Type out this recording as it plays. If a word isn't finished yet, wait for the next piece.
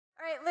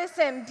right,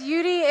 listen,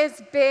 beauty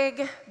is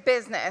big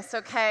business,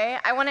 okay?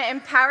 I want to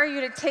empower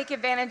you to take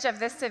advantage of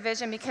this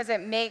division because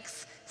it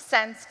makes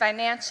sense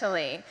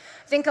financially.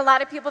 I think a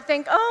lot of people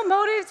think, oh,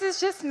 Motives is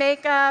just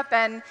makeup,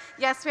 and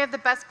yes, we have the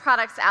best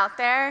products out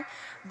there,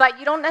 but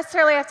you don't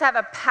necessarily have to have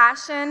a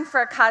passion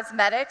for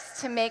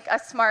cosmetics to make a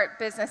smart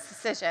business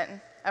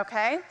decision,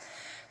 okay?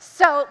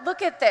 So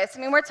look at this. I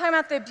mean, we're talking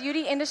about the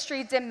beauty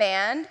industry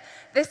demand.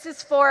 This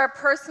is for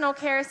personal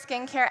care,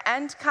 skincare,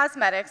 and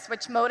cosmetics,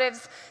 which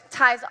Motives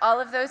ties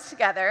all of those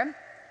together.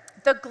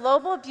 The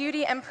global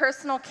beauty and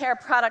personal care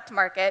product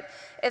market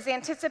is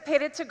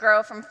anticipated to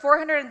grow from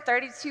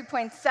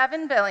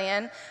 $432.7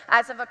 billion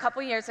as of a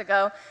couple years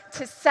ago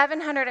to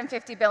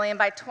 $750 billion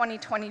by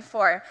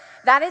 2024.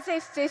 That is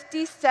a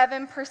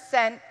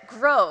 57%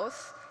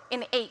 growth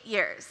in 8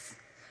 years.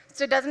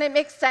 So doesn't it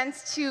make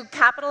sense to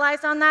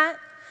capitalize on that?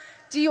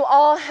 Do you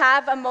all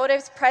have a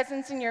Motives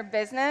presence in your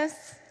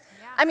business?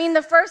 Yeah. I mean,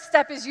 the first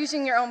step is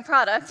using your own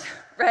product,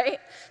 right?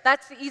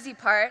 That's the easy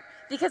part,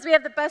 because we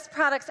have the best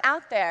products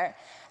out there.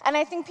 And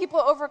I think people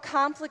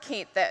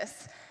overcomplicate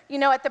this. You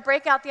know, at the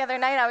breakout the other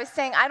night, I was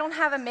saying I don't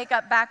have a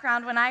makeup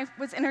background. When I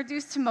was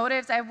introduced to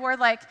Motives, I wore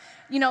like,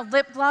 you know,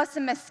 lip gloss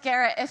and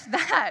mascara, if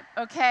that,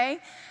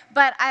 okay?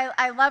 But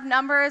I love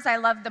numbers, I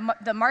love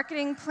the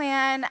marketing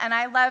plan, and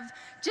I love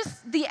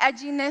just the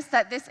edginess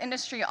that this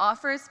industry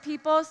offers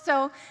people.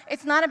 So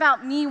it's not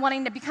about me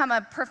wanting to become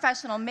a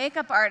professional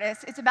makeup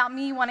artist, it's about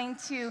me wanting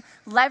to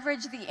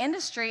leverage the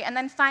industry and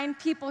then find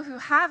people who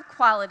have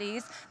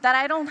qualities that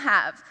I don't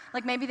have.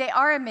 Like maybe they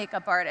are a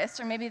makeup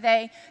artist, or maybe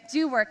they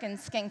do work in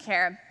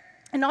skincare.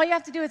 And all you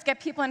have to do is get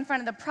people in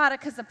front of the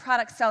product because the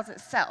product sells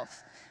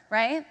itself,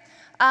 right?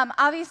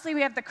 Obviously,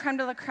 we have the creme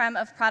de la creme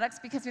of products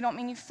because we don't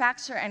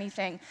manufacture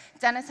anything.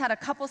 Dennis had a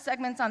couple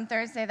segments on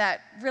Thursday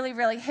that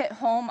really hit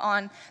home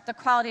on the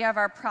quality of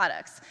our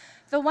products.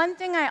 The one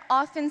thing I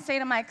often say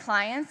to my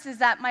clients is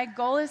that my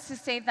goal is to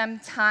save them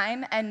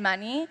time and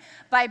money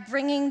by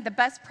bringing the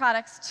best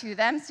products to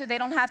them so they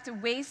don't have to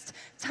waste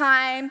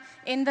time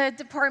in the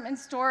department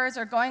stores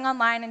or going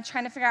online and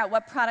trying to figure out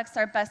what products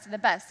are best of the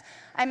best.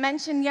 I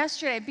mentioned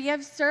yesterday, be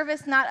of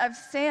service, not of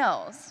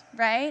sales,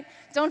 right?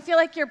 Don't feel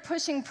like you're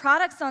pushing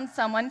products on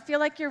someone, feel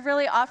like you're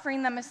really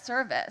offering them a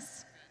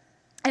service.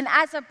 And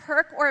as a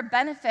perk or a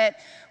benefit,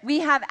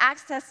 we have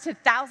access to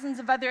thousands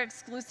of other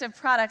exclusive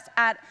products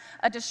at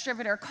a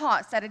distributor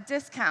cost, at a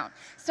discount.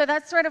 So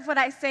that's sort of what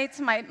I say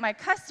to my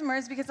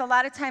customers, because a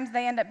lot of times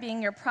they end up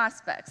being your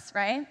prospects,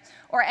 right?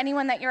 Or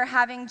anyone that you're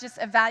having just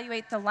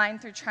evaluate the line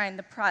through trying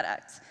the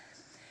product.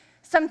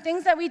 Some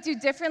things that we do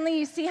differently,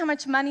 you see how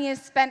much money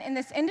is spent in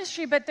this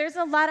industry, but there's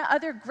a lot of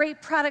other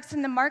great products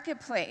in the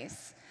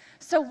marketplace.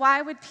 So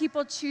why would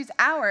people choose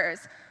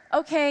ours?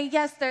 Okay,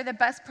 yes, they're the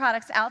best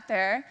products out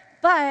there,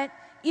 but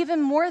even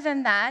more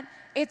than that,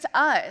 it's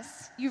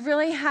us. You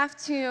really have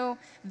to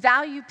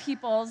value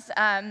people's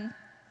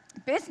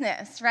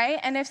business, right?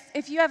 And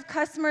if you have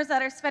customers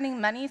that are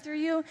spending money through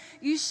you,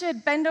 you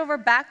should bend over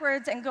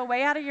backwards and go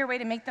way out of your way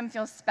to make them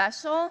feel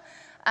special.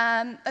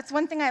 That's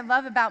one thing I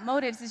love about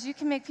Motives is you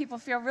can make people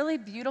feel really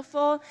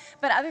beautiful,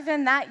 but other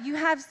than that, you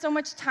have so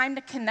much time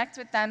to connect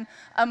with them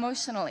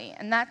emotionally,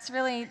 and that's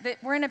really,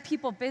 we're in a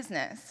people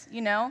business,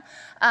 you know?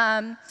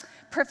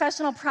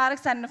 Professional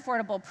products at an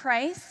affordable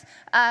price.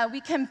 We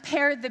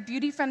compare the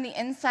beauty from the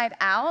inside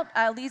out.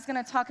 Lee's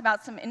going to talk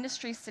about some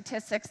industry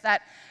statistics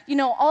that, you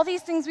know, all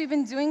these things we've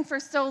been doing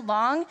for so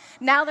long,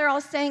 now they're all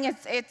saying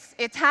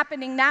it's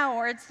happening now,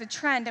 or it's the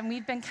trend, and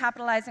we've been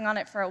capitalizing on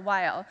it for a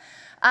while.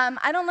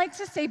 I don't like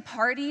to say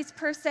parties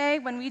per se.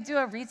 When we do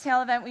a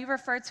retail event, we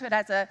refer to it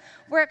as a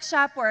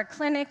workshop or a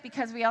clinic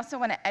because we also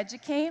want to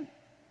educate.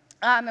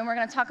 And we're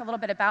going to talk a little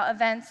bit about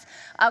events.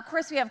 Of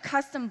course, we have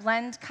custom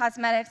blend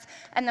cosmetics,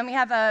 and then we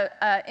have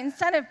an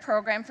incentive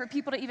program for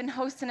people to even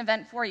host an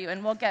event for you,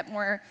 and we'll get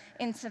more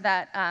into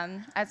that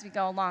as we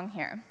go along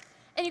here.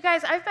 And you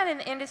guys, I've been in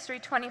the industry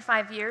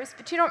 25 years,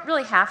 but you don't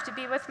really have to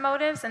be with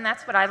Motives, and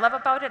that's what I love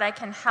about it. I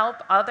can help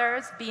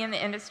others be in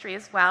the industry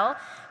as well.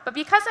 But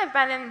because I've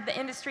been in the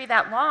industry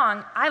that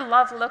long, I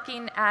love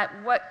looking at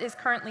what is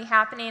currently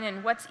happening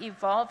and what's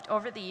evolved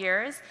over the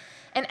years.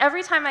 And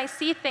every time I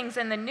see things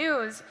in the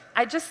news,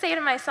 I just say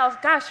to myself,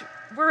 gosh,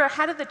 we're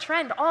ahead of the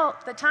trend all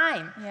the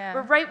time. Yeah.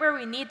 We're right where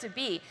we need to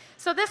be.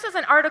 So this is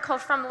an article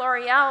from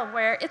L'Oreal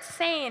where it's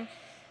saying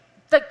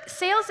the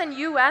sales in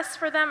US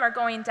for them are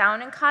going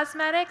down in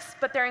cosmetics,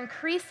 but they're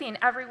increasing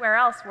everywhere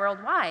else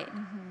worldwide.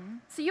 Mm-hmm.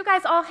 So you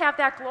guys all have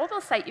that global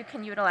site you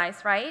can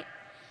utilize, right?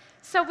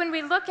 So when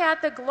we look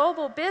at the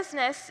global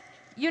business,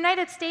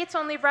 United States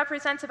only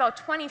represents about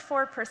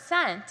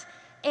 24%.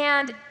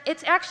 And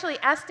it's actually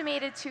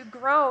estimated to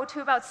grow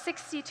to about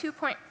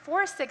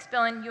 $62.46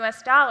 billion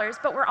US dollars,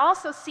 but we're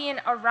also seeing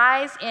a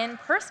rise in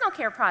personal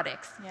care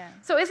products. Yeah.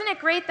 So isn't it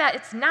great that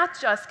it's not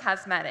just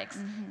cosmetics,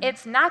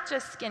 it's not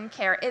just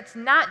skincare, it's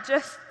not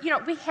just, you know,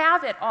 we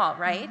have it all,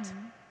 right?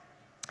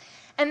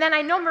 And then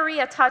I know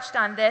Maria touched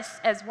on this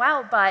as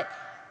well, but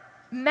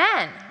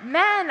men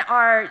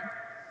are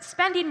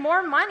spending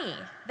more money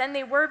than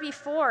they were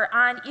before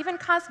on even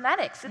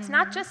cosmetics. It's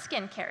not just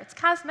skincare, it's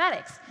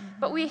cosmetics.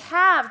 But we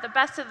have the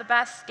best of the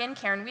best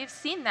skincare, and we've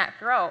seen that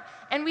grow.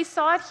 And we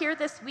saw it here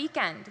this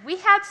weekend. We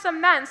had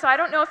some men, so I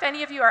don't know if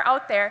any of you are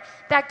out there,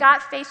 that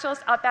got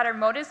facials up at our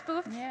Motives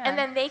booth, and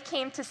then they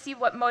came to see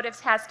what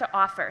Motives has to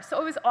offer. So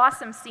it was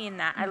awesome seeing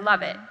that. I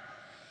love it.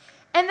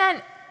 And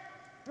then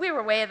we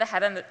were way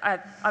ahead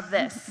of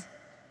this.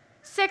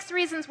 6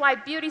 reasons why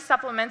beauty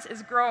supplements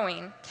is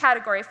growing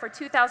category for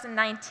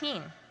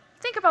 2019.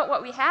 Think about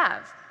what we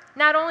have.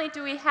 Not only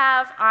do we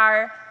have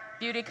our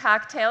beauty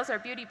cocktails, our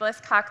Beauty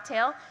Bliss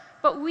cocktail,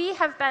 but we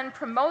have been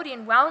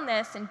promoting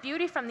wellness and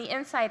beauty from the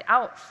inside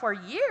out for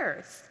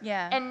years.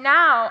 Yeah. And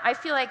now I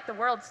feel like the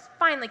world's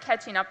finally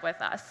catching up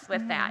with us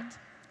with that.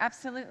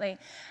 Absolutely.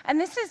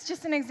 And this is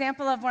just an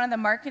example of one of the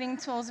marketing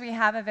tools we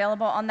have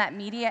available on that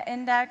media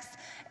index.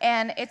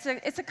 And it's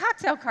a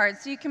cocktail card,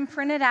 so you can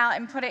print it out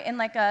and put it in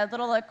like a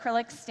little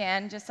acrylic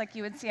stand, just like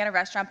you would see at a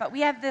restaurant. But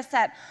we have this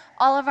at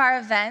all of our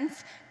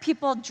events.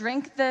 People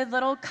drink the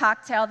little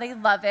cocktail, they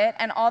love it,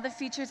 and all the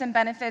features and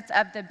benefits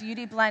of the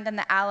beauty blend and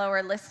the aloe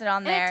are listed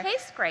on there. And it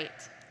tastes great.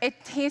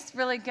 It tastes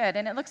really good,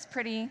 and it looks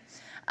pretty.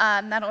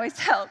 That always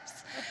helps.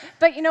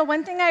 But you know,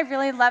 one thing I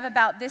really love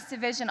about this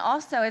division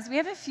also is we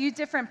have a few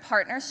different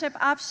partnership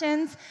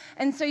options,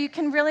 and so you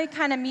can really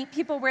kind of meet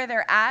people where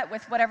they're at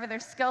with whatever their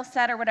skill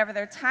set or whatever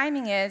their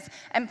timing is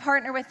and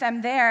partner with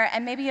them there,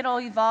 and maybe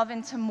it'll evolve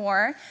into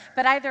more.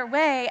 But either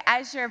way,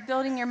 as you're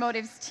building your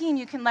Motives team,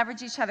 you can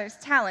leverage each other's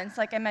talents,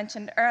 like I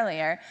mentioned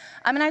earlier.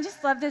 And I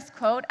just love this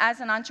quote: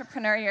 as an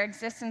entrepreneur, your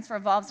existence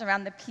revolves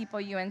around the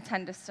people you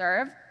intend to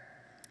serve.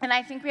 And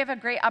I think we have a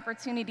great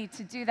opportunity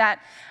to do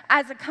that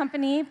as a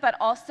company, but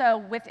also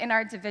within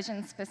our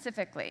division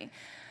specifically.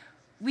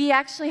 We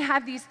actually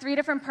have these 3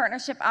 different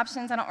partnership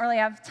options. I don't really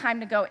have time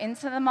to go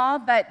into them all,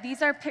 but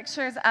these are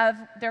pictures of,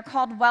 they're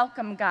called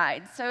welcome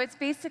guides. So it's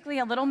basically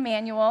a little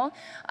manual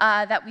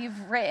that we've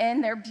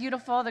written. They're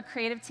beautiful. The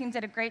creative team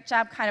did a great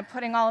job kind of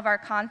putting all of our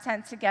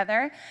content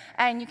together.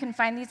 And you can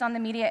find these on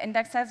the media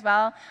index as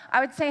well. I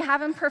would say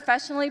have them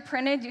professionally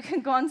printed. You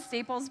can go on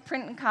Staples,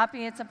 print and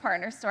copy. It's a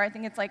partner store. I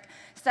think it's like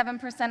 7%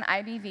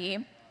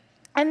 IBV.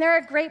 And they're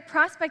a great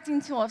prospecting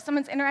tool. If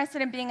someone's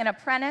interested in being an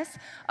apprentice,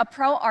 a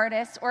pro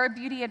artist, or a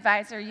beauty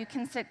advisor, you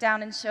can sit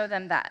down and show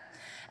them that.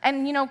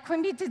 And you know,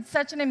 Quimby did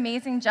such an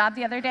amazing job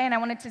the other day, and I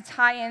wanted to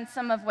tie in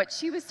some of what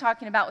she was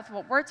talking about with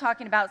what we're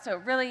talking about, so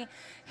it really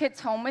hits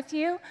home with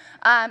you.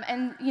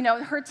 And you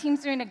know, her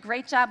team's doing a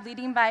great job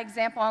leading by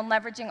example on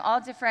leveraging all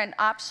different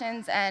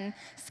options and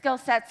skill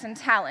sets and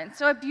talents.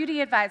 So a beauty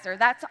advisor,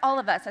 that's all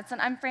of us. That's an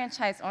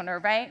unfranchised owner,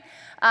 right?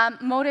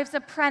 Motives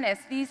apprentice,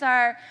 these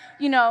are,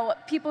 you know,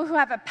 people who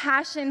have a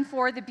passion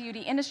for the beauty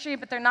industry,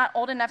 but they're not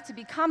old enough to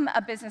become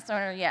a business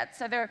owner yet.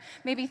 So they're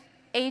maybe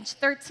age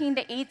 13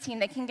 to 18,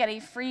 they can get a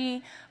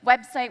free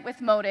website with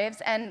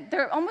Motives, and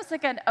they're almost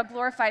like a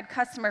glorified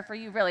customer for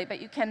you, really,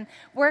 but you can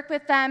work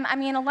with them. I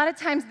mean, a lot of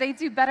times they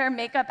do better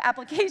makeup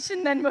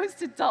application than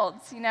most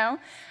adults, you know?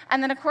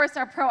 And then, of course,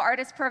 our Pro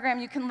Artist program,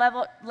 you can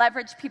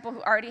leverage people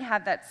who already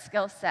have that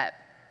skill set.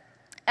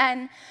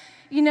 And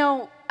you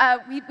know,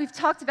 we've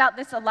talked about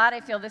this a lot,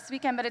 I feel, this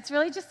weekend, but it's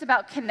really just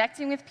about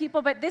connecting with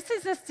people. But this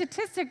is a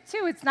statistic,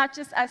 too. It's not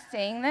just us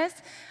saying this.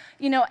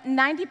 You know,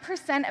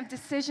 90% of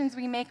decisions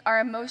we make are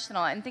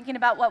emotional, and thinking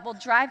about what will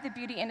drive the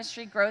beauty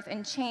industry growth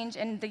and change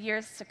in the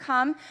years to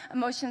come,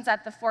 emotions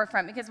at the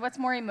forefront, because what's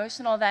more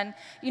emotional than,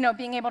 you know,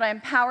 being able to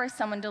empower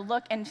someone to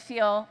look and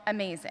feel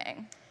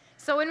amazing?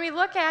 So when we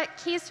look at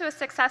keys to a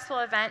successful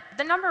event,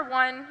 the number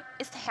 1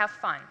 is to have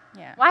fun.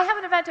 Yeah. Why have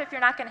an event if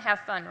you're not going to have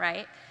fun,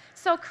 right?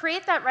 So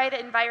create that right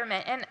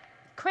environment. And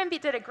Quimby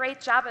did a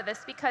great job of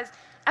this because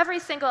every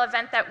single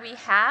event that we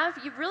have,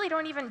 you really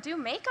don't even do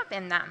makeup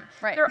in them.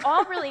 Right. They're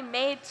all really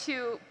made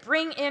to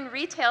bring in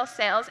retail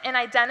sales and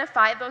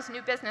identify those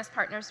new business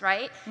partners,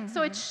 right?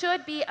 So it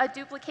should be a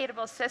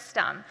duplicatable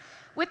system.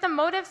 With the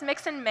Motives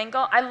Mix and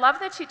Mingle, I love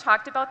that she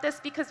talked about this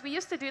because we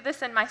used to do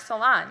this in my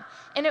salon.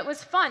 And it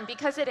was fun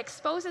because it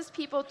exposes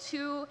people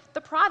to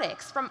the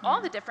products from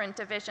all the different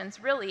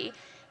divisions, really.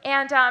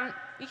 And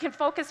you can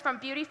focus from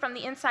beauty from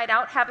the inside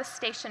out, have a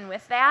station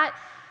with that,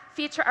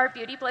 feature our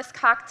Beauty Bliss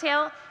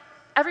cocktail.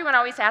 Everyone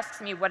always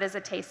asks me, what does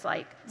it taste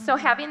like? So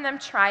having them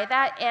try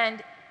that,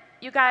 and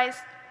you guys,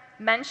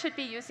 men should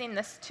be using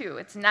this too.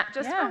 It's not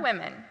just for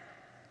women.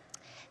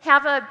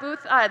 Have a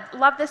booth,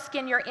 love the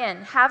skin you're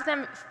in. Have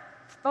them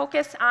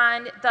focus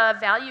on the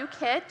value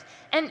kit.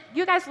 And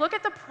you guys, look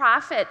at the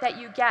profit that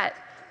you get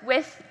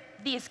with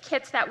these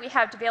kits that we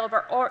have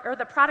available, or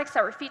the products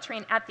that we're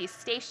featuring at these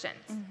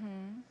stations.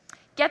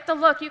 Get the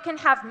look. You can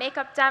have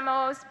makeup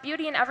demos,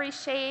 beauty in every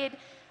shade,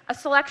 a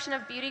selection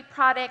of beauty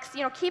products.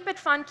 You know, keep it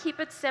fun, keep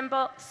it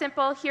simple.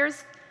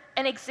 Here's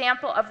an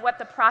example of what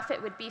the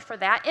profit would be for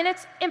that. And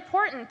it's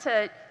important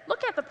to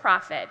look at the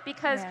profit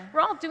because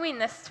we're all doing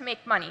this to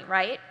make money,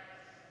 right?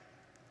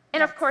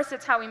 And of course,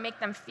 it's how we make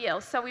them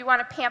feel. So we want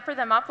to pamper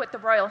them up with the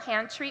Royal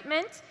Hand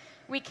treatment.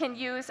 We can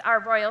use our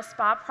Royal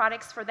Spa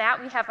products for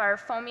that. We have our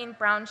foaming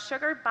brown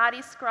sugar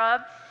body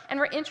scrub, and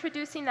we're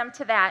introducing them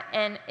to that.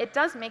 And it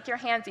does make your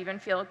hands even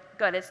feel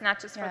good. It's not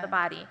just for the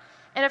body.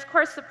 And of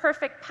course, the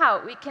Perfect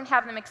Pout. We can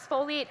have them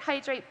exfoliate,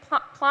 hydrate,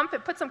 plump,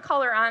 and put some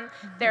color on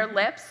their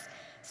lips.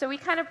 So we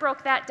kind of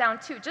broke that down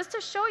too, just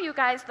to show you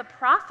guys the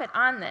profit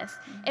on this.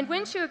 And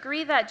wouldn't you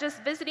agree that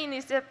just visiting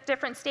these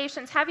different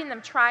stations, having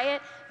them try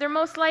it, they're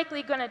most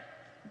likely going to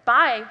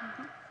buy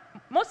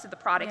most of the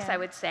products, I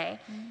would say.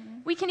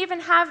 We can even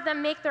have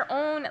them make their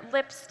own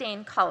lip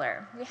stain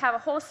color. We have a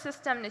whole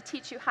system to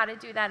teach you how to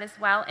do that as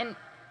well. And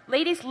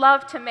ladies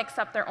love to mix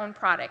up their own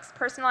products.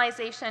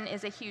 Personalization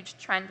is a huge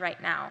trend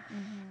right now.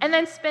 And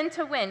then Spin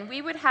to Win.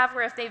 We would have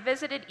where if they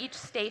visited each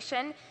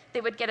station, they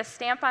would get a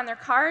stamp on their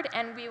card,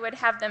 and we would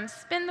have them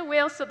spin the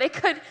wheel so they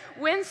could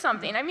win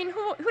something. I mean,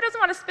 who doesn't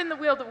want to spin the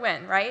wheel to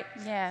win, right?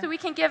 So we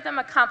can give them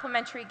a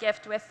complimentary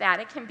gift with that.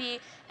 It can be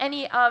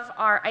any of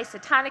our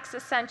isotonics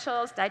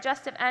essentials,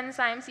 digestive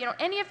enzymes, you know,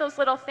 any of those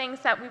little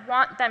things that we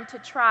want them to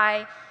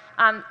try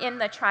in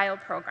the trial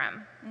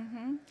program.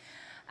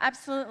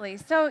 Absolutely.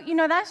 So, you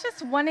know, that's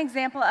just one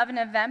example of an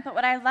event, but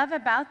what I love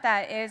about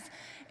that is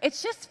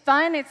it's just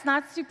fun. It's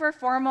not super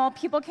formal.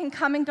 People can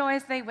come and go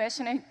as they wish,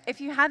 and if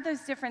you have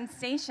those different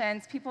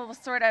stations, people will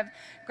sort of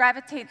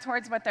gravitate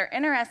towards what they're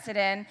interested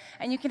in,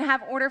 and you can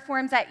have order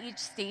forms at each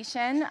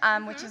station,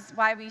 which is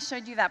why we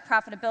showed you that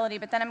profitability,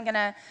 but then I'm going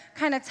to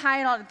kind of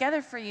tie it all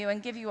together for you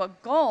and give you a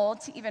goal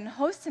to even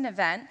host an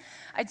event.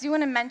 I do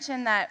want to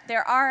mention that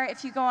there are,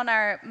 if you go on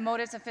our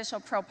Motives Official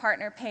Pro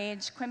Partner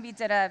page, Quimby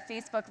did a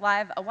Facebook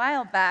Live a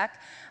while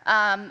back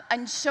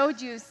and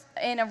showed you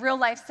in a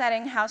real-life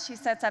setting how she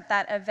sets up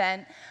that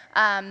event.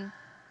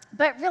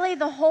 But really,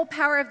 the whole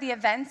power of the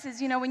events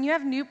is, you know, when you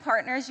have new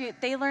partners,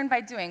 they learn by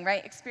doing,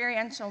 right?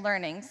 Experiential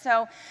learning.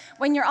 So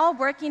when you're all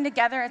working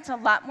together, it's a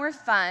lot more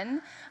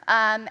fun.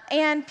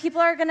 And people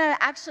are going to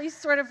actually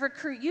sort of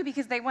recruit you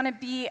because they want to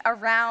be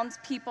around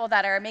people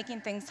that are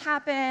making things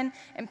happen,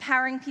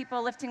 empowering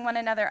people, lifting one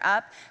another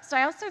up. So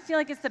I also feel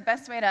like it's the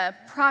best way to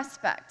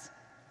prospect.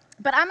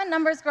 But I'm a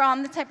numbers girl.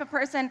 I'm the type of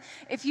person,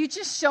 if you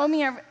just show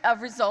me a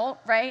result,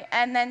 right,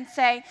 and then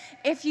say,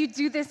 if you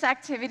do this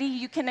activity,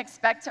 you can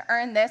expect to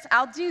earn this,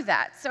 I'll do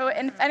that. So,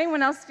 and if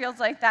anyone else feels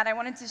like that, I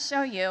wanted to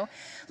show you.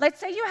 Let's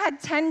say you had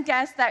 10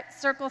 guests that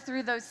circle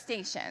through those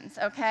stations,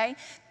 okay?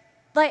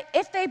 But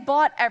if they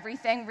bought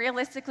everything,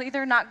 realistically,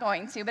 they're not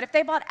going to, but if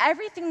they bought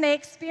everything they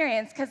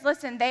experienced, because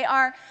listen, they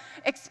are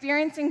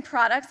experiencing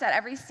products at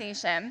every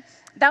station,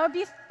 that would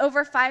be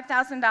over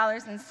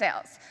 $5,000 in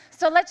sales.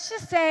 So let's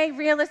just say,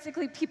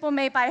 realistically, people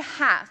may buy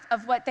half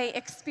of what they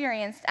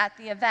experienced at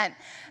the event.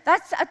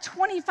 That's a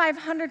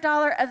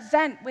 $2,500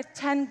 event with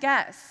 10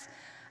 guests.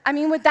 I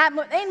mean, with that,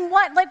 and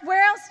what, like,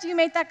 where else do you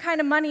make that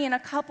kind of money in a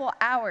couple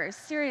hours?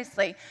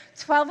 Seriously,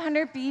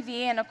 1,200 BV,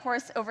 and of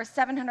course, over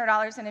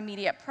 $700 in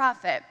immediate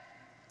profit.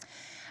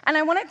 And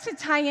I wanted to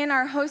tie in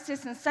our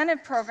Hostess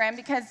Incentive Program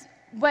because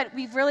what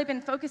we've really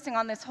been focusing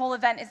on this whole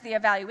event is the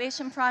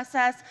evaluation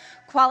process,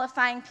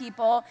 qualifying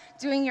people,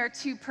 doing your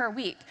 2 per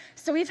week.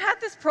 So we've had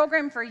this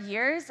program for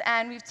years,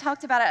 and we've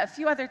talked about it a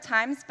few other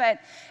times, but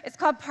it's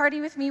called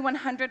Party With Me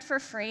 100 for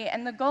free,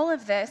 and the goal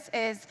of this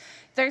is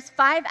there's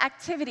 5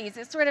 activities.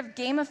 It sort of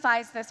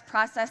gamifies this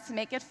process to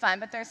make it fun,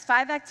 but there's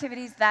 5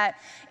 activities that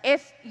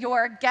if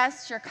your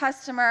guest, your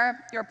customer,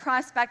 your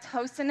prospect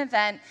hosts an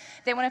event,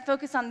 they want to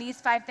focus on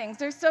these 5 things.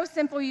 They're so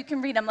simple you can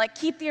read them, like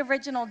keep the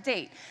original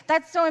date.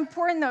 That's so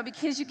important, though,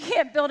 because you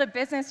can't build a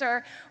business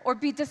or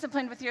be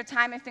disciplined with your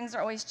time if things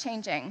are always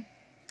changing.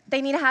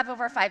 They need to have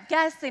over 5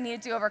 guests. They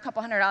need to do over a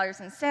couple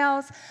 $100s in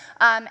sales.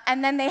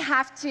 And then they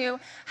have to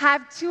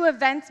have 2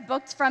 events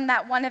booked from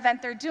that one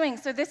event they're doing.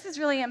 So this is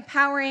really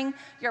empowering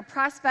your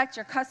prospect,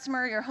 your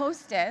customer, your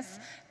hostess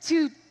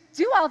to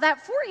do all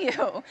that for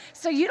you.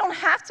 So you don't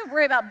have to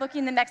worry about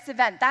booking the next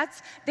event.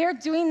 They're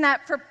doing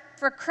that for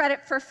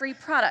credit for free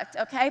product,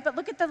 okay? But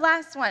look at the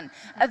last one,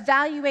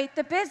 evaluate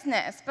the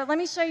business. But let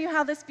me show you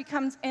how this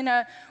becomes in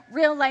a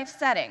real life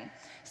setting.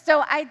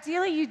 So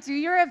ideally, you do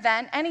your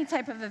event, any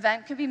type of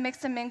event, could be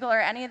Mix and Mingle or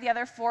any of the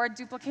other 4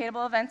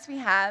 duplicatable events we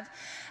have.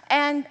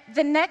 And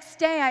the next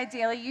day,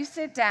 ideally, you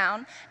sit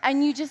down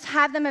and you just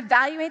have them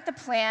evaluate the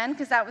plan,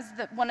 because that was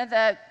one of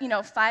the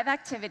 5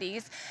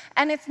 activities.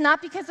 And it's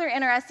not because they're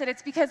interested,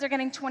 it's because they're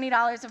getting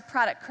 $20 of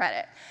product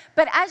credit.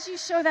 But as you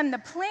show them the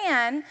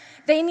plan,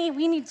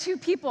 we need 2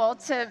 people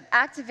to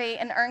activate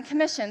and earn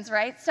commissions,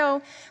 right?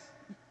 So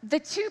the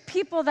 2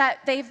 people that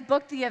they've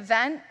booked the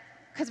event,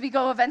 because we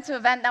go event to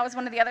event, that was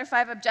one of the other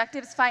 5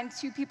 objectives, find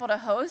 2 people to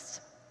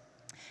host.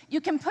 You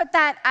can put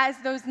that as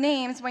those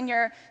names when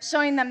you're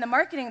showing them the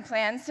marketing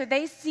plan, so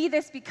they see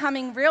this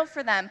becoming real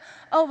for them.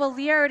 Oh, well,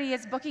 Leah already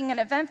is booking an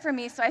event for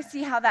me, so I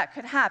see how that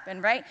could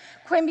happen, right?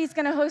 Quimby's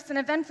going to host an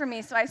event for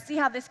me, so I see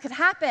how this could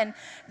happen.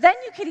 Then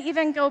you could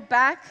even go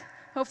back,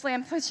 hopefully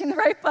I'm pushing the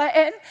right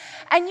button,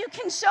 and you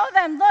can show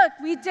them, look,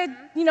 we did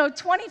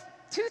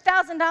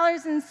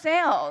 $22,000 in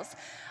sales.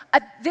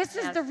 This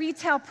is the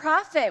retail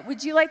profit.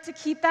 Would you like to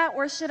keep that,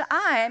 or should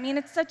I? I mean,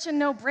 it's such a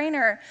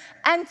no-brainer.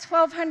 and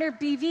 1200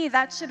 BV,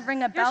 that should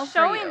ring a bell for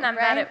you. You're showing them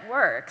right? that it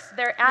works.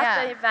 They're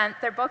at the event,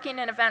 they're booking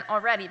an event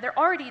already. They're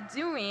already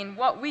doing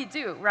what we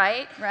do,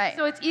 right? Right.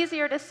 So it's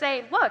easier to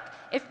say, look,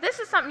 if this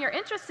is something you're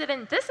interested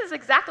in, this is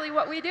exactly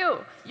what we do.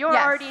 You're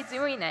already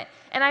doing it.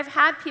 And I've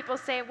had people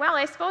say, well,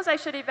 I suppose I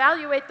should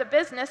evaluate the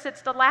business.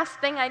 It's the last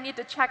thing I need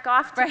to check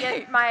off to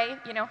get my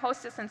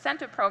hostess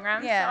incentive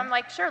program. Yeah. So I'm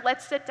like, sure,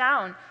 let's sit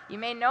down. You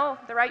may know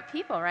the right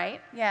people,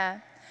 right? Yeah.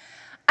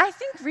 I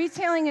think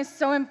retailing is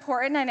so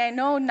important, and I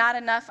know not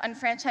enough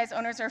unfranchised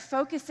owners are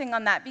focusing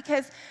on that,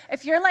 because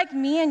if you're like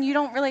me and you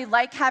don't really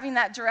like having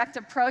that direct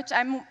approach,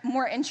 I'm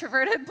more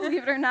introverted,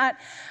 believe it or not,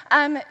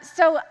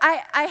 so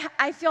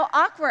I feel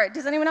awkward.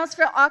 Does anyone else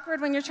feel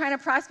awkward when you're trying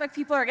to prospect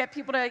people or get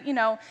people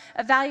to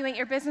evaluate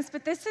your business?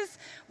 But this is,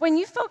 when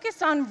you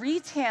focus on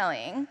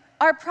retailing,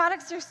 our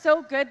products are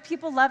so good,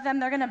 people love them,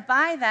 they're going to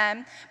buy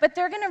them, but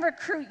they're going to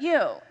recruit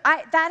you.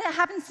 That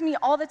happens to me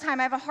all the time.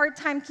 I have a hard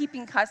time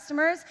keeping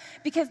customers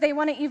because they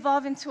want to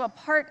evolve into a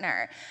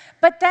partner.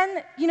 But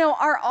then,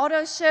 our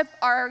auto ship,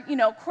 our,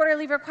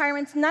 quarterly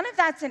requirements, none of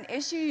that's an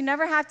issue. You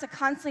never have to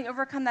constantly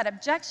overcome that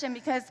objection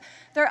because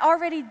they're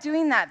already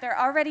doing that. They're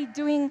already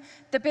doing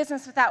the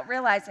business without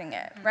realizing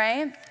it,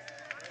 right?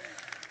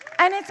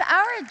 And it's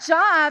our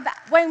job,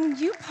 when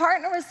you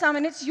partner with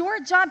someone, it's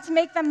your job to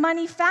make them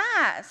money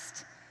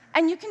fast.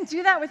 And you can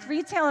do that with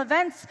retail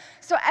events.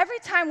 So every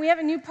time we have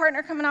a new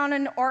partner coming on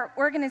in our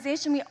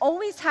organization, we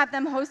always have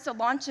them host a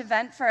launch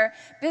event for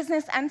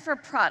business and for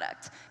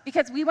product,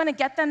 because we want to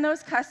get them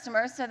those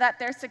customers so that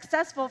they're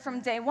successful from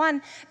day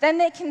one. Then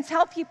they can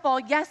tell people,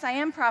 yes, I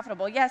am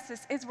profitable. Yes,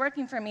 this is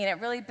working for me. And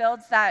it really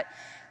builds that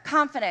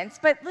confidence.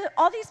 But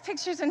all these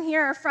pictures in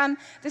here are from,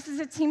 this is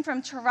a team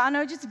from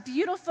Toronto, just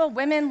beautiful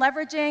women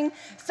leveraging,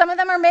 some of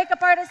them are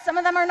makeup artists, some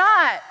of them are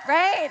not,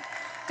 right?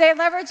 They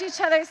leverage each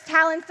other's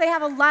talents, they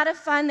have a lot of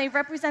fun, they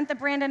represent the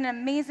brand in an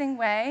amazing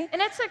way.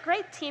 And it's a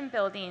great team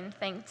building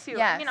thing too.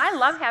 Yes. I mean, I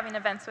love having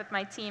events with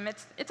my team.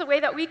 It's a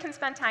way that we can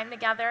spend time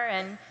together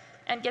and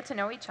get to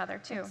know each other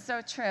too. It's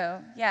so true,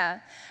 yeah.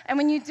 And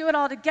when you do it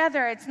all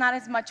together, it's not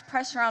as much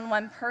pressure on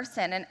one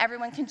person, and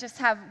everyone can just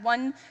have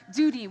one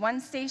duty, one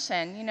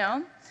station,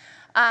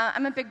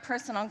 I'm a big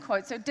person on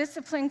quotes. So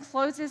discipline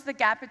closes the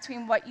gap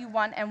between what you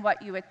want and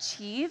what you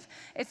achieve.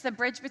 It's the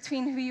bridge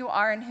between who you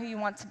are and who you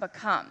want to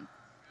become.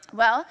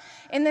 Well,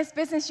 in this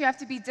business, you have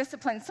to be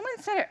disciplined. Someone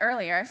said it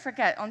earlier. I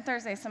forget. On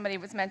Thursday, somebody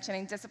was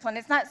mentioning discipline.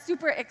 It's not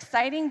super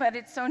exciting, but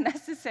it's so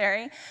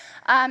necessary.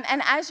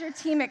 And as your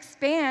team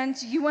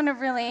expands, you want to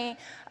really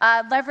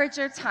leverage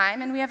your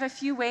time. And we have a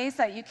few ways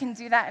that you can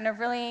do that in a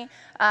really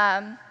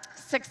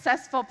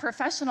successful,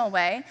 professional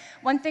way.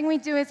 One thing we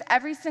do is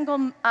every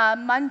single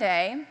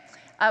Monday,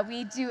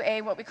 we do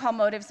what we call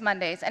Motives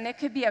Mondays, and it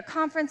could be a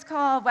conference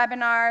call,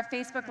 webinar,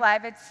 Facebook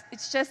Live.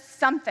 It's just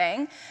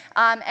something,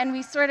 and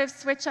we sort of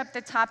switch up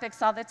the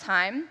topics all the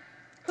time.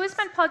 Who's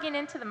been plugging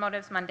into the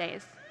Motives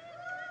Mondays?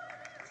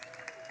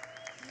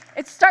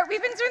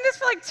 We've been doing this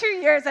for like 2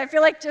 years. I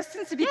feel like just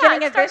since the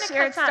beginning of this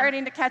year, it's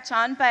starting to catch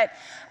on. But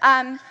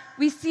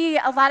we see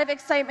a lot of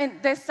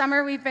excitement this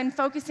summer. We've been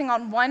focusing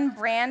on one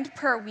brand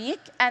per week,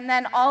 and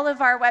then all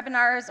of our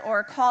webinars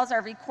or calls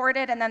are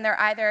recorded, and then they're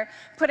either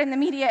put in the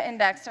media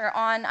index or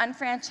on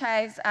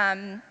unfranchised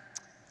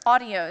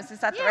audios. Is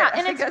that the right? Yeah,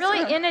 and it's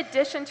really in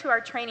addition to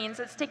our trainings.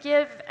 It's to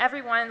give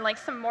everyone like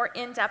some more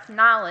in-depth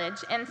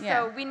knowledge. And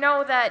so we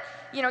know that,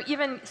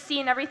 even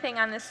seeing everything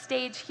on this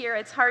stage here,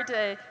 it's hard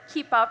to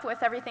keep up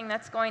with everything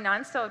that's going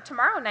on. So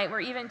tomorrow night, we're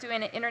even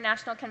doing an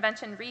international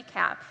convention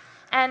recap.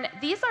 And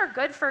these are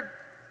good for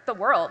the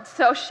world.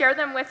 So share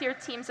them with your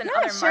teams in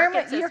other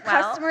markets as well. Your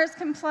customers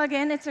can plug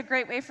in. It's a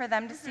great way for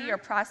them to see your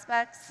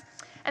prospects.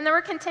 And then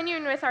we're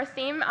continuing with our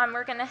theme.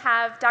 We're going to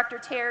have Dr.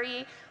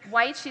 Terry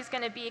White. She's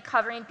going to be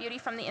covering Beauty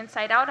from the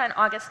Inside Out on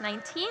August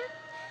 19th.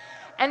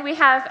 And we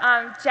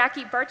have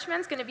Jackie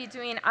Birchman's going to be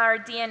doing our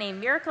DNA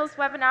Miracles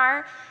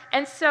webinar.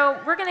 And so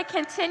we're going to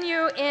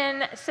continue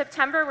in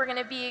September. We're going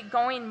to be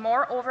going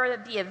more over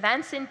the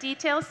events in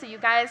detail so you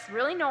guys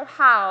really know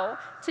how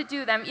to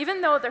do them, even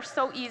though they're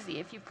so easy.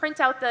 If you print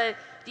out the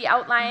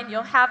outline,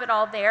 you'll have it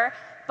all there.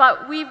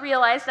 But we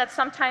realize that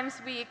sometimes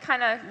we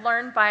kind of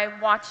learn by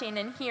watching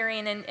and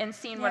hearing and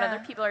seeing what other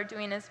people are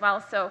doing as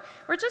well. So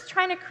we're just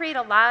trying to create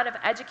a lot of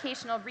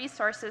educational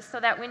resources so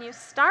that when you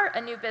start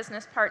a new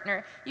business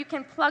partner, you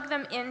can plug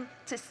them in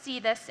to see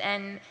this,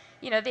 and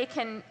they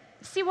can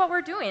see what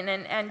we're doing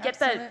and get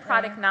the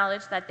product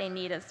knowledge that they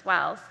need as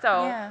well.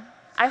 So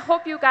I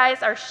hope you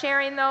guys are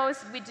sharing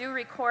those. We do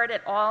record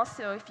it all,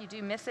 so if you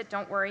do miss it,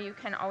 don't worry. You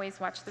can always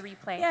watch the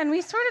replay. Yeah, and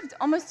we sort of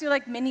almost do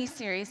like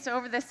mini-series. So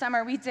over the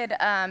summer, we did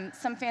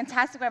some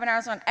fantastic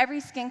webinars on every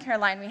skincare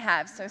line we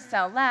have. So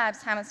Cell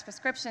Labs, Hamas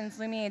Prescriptions,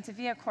 Lumiere,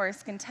 Devia Core,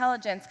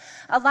 Skintelligence.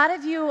 A lot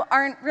of you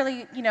aren't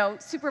really,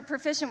 super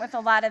proficient with a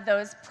lot of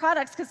those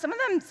products, because some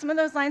of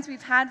those lines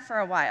we've had for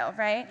a while,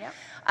 right?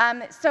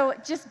 Yep. So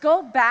just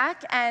go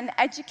back and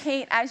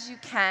educate as you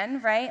can,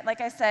 right?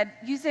 Like I said,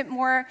 use it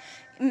more,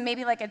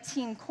 maybe like a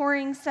team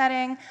coring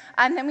setting.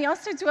 And then we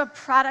also do a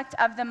product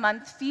of the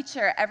month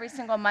feature every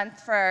single month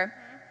for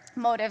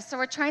motives. So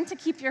we're trying to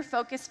keep your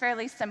focus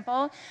fairly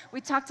simple.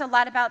 We talked a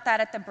lot about that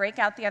at the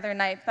breakout the other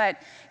night, but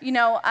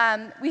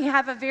we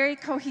have a very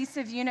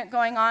cohesive unit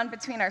going on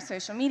between our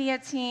social media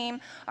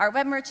team, our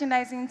web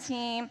merchandising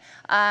team.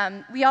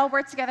 We all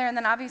work together, and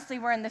then obviously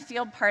we're in the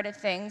field part of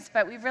things,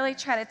 but we really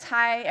try to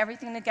tie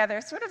everything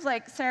together, sort of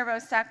like Sarah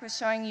Rose Stack was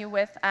showing you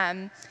with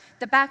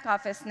the back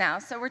office now.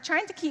 So we're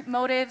trying to keep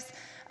motives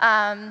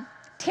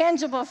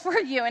tangible for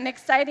you and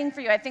exciting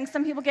for you. I think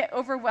some people get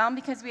overwhelmed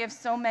because we have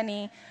so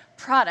many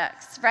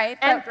products, right?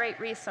 And great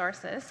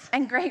resources.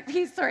 And great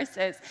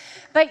resources.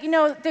 But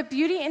the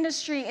beauty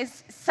industry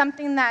is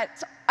something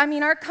that,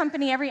 our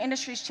company, every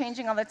industry is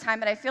changing all the time,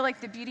 but I feel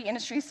like the beauty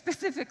industry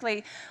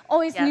specifically,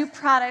 always new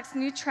products,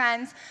 new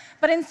trends.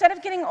 But instead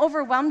of getting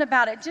overwhelmed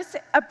about it, just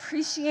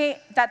appreciate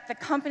that the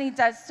company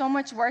does so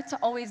much work to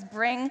always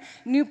bring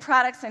new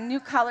products and new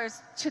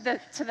colors to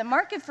the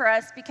market for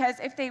us, because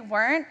if they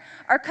weren't,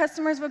 our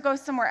customers would go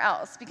somewhere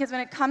else. Because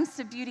when it comes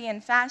to beauty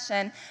and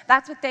fashion,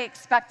 that's what they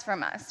expect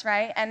from us,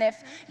 right? And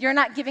if you're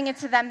not giving it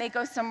to them, they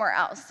go somewhere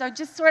else. So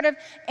just sort of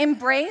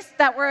embrace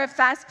that we're a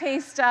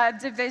fast-paced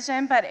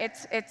division, but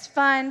it's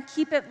fun.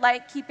 Keep it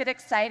light, keep it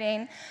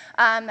exciting.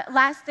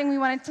 Last thing we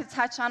wanted to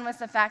touch on was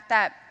the fact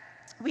that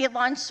we had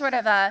launched sort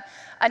of a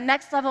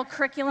next-level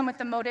curriculum with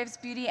the Motives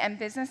Beauty and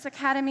Business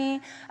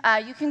Academy.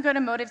 You can go to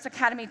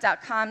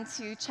motivesacademy.com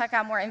to check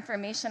out more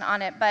information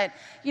on it. But,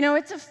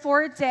 it's a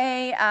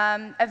 4-day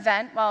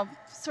event, well,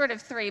 sort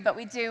of 3, but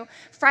we do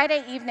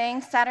Friday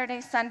evening, Saturday,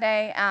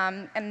 Sunday,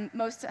 and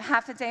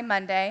half a day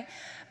Monday.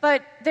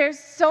 But there's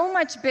so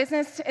much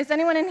business. Has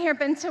anyone in here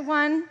been to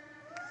one?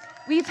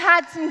 We've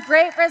had some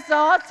great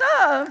results.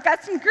 Oh, we've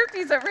got some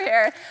groupies over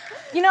here.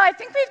 I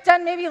think we've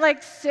done maybe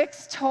like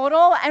 6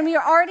 total, and we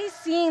are already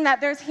seeing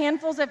that there's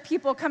handfuls of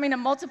people coming to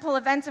multiple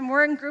events, and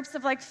we're in groups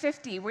of like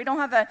 50. We don't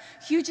have a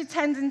huge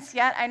attendance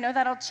yet. I know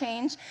that'll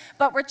change,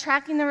 but we're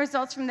tracking the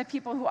results from the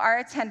people who are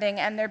attending,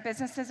 and their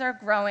businesses are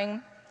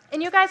growing.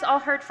 And you guys all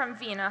heard from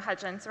Vina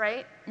Hudgens,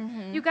 right?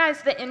 Mm-hmm. You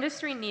guys, the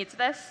industry needs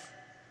this.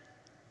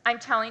 I'm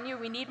telling you,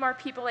 we need more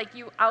people like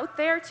you out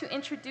there to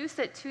introduce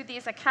it to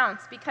these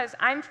accounts, because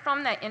I'm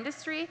from that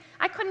industry.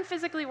 I couldn't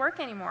physically work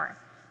anymore.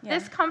 Yeah.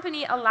 This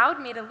company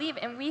allowed me to leave,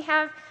 and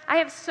I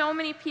have so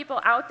many people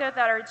out there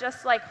that are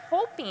just like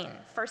hoping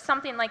for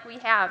something like we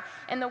have.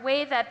 And the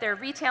way that their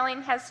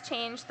retailing has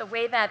changed, the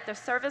way that their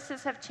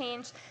services have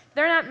changed,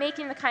 they're not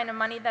making the kind of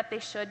money that they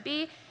should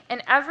be.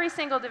 And every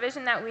single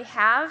division that we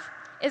have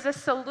is a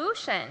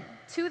solution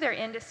to their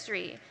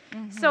industry.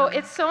 Mm-hmm. So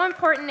it's so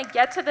important to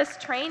get to this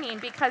training,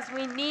 because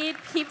we need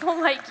people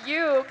like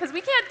you, because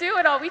we can't do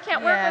it all. We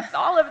can't work with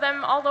all of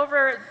them all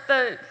over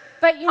the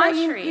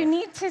country. You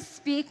need to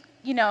speak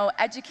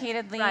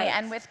educatedly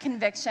and with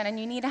conviction, and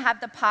you need to have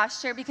the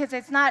posture, because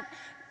it's not,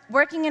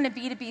 working in a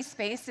B2B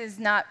space is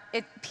not,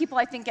 people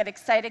I think get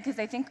excited because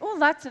they think, oh,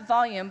 lots of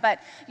volume, but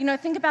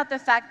think about the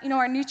fact,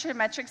 our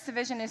Nutrimetrics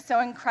division is so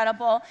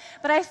incredible,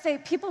 but I say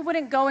people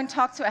wouldn't go and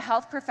talk to a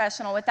health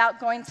professional without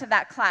going to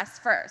that class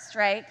first,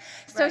 right?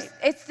 So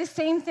it's the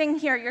same thing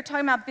here. You're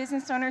talking about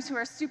business owners who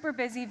are super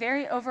busy,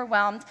 very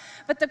overwhelmed,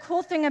 but the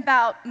cool thing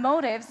about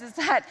Motives is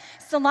that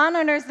salon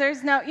owners,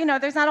 there's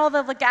not all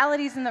the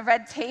legalities and the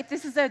red tape.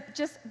 This is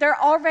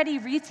they're already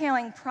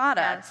retailing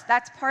products. Yes.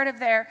 That's part of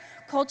their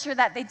culture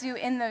that they do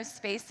in those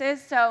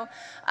spaces. So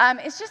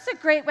it's just a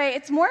great way.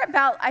 It's more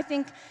about, I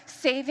think,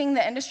 saving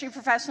the industry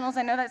professionals.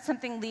 I know that's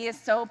something Lee is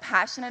so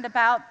passionate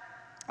about.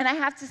 And I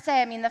have to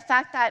say, the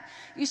fact that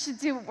you should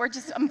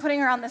I'm putting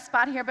her on the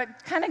spot here,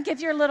 but kind of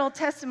give your little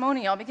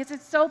testimonial, because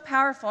it's so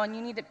powerful,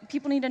 and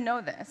people need to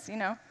know this,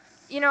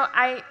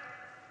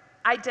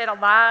 I did a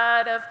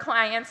lot of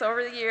clients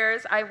over the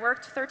years. I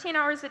worked 13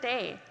 hours a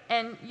day,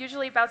 and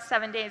usually about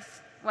 7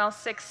 days,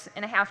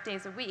 6.5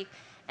 days a week.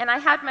 And I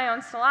had my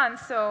own salon,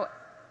 so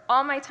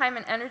all my time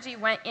and energy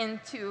went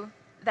into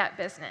that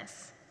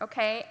business,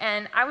 okay?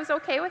 And I was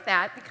okay with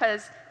that,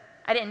 because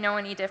I didn't know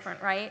any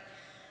different, right?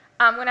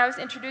 When I was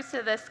introduced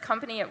to this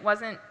company, it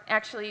wasn't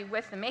actually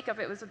with the makeup,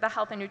 it was with the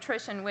health and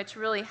nutrition, which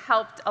really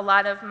helped a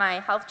lot of my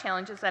health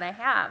challenges that I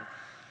have.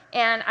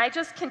 And I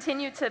just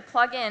continued to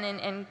plug in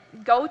and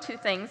go to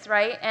things,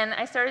 right? And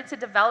I started to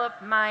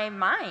develop my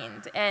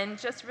mind and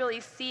just really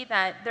see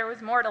that there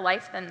was more to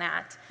life than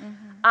that.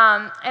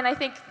 Mm-hmm. And I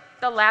think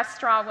the last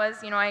straw was,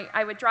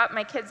 I would drop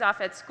my kids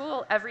off at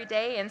school every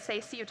day and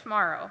say, see you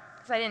tomorrow,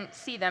 because I didn't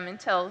see them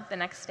until the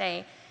next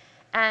day.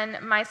 And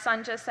my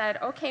son just said,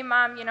 okay,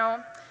 Mom,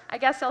 I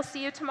guess I'll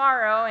see you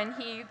tomorrow. And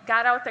he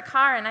got out the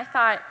car, and I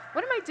thought,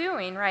 what am I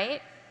doing,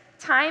 right?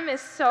 Time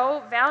is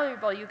so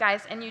valuable, you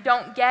guys, and you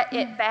don't get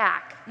it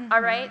back,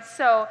 all right?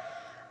 So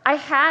I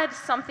had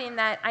something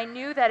that I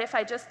knew that if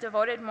I just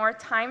devoted more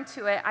time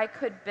to it, I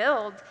could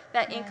build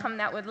that income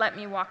that would let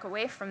me walk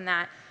away from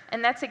that.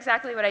 And that's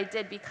exactly what I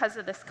did because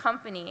of this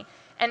company.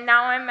 And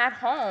now I'm at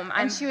home.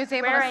 And she was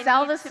able to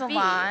sell the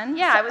salon.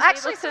 Yeah, I was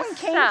actually, someone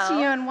came to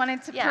you and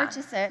wanted to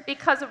purchase it.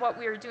 Because of what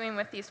we were doing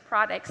with these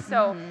products.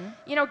 So,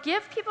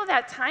 give people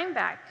that time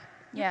back.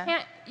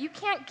 You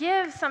can't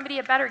give somebody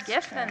a better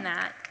gift than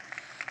that.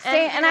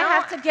 And I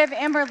have to give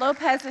Amber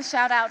Lopez a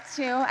shout out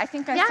too. I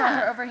think I saw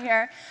her over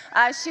here.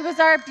 She was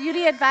our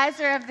beauty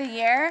advisor of the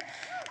year.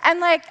 And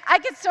like, I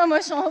get so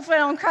emotional, hopefully I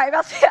don't cry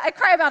about it. I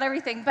cry about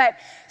everything, but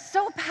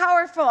so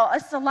powerful. A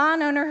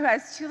salon owner who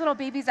has 2 little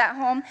babies at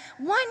home.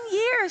 1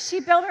 year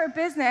she built her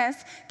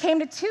business, came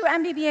to 2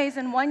 MBBAs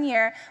in 1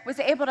 year, was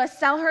able to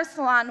sell her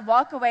salon,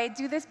 walk away,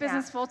 do this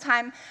business full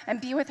time, and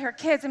be with her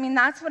kids. I mean,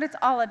 that's what it's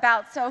all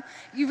about. So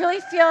you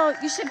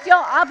should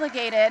feel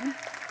obligated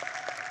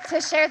to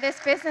share this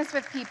business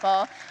with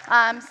people.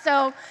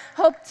 So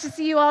hope to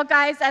see you all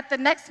guys at the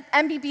next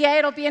MBBA.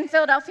 It'll be in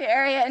Philadelphia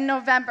area in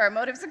November.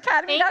 Motives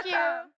Academy.com. Thank you.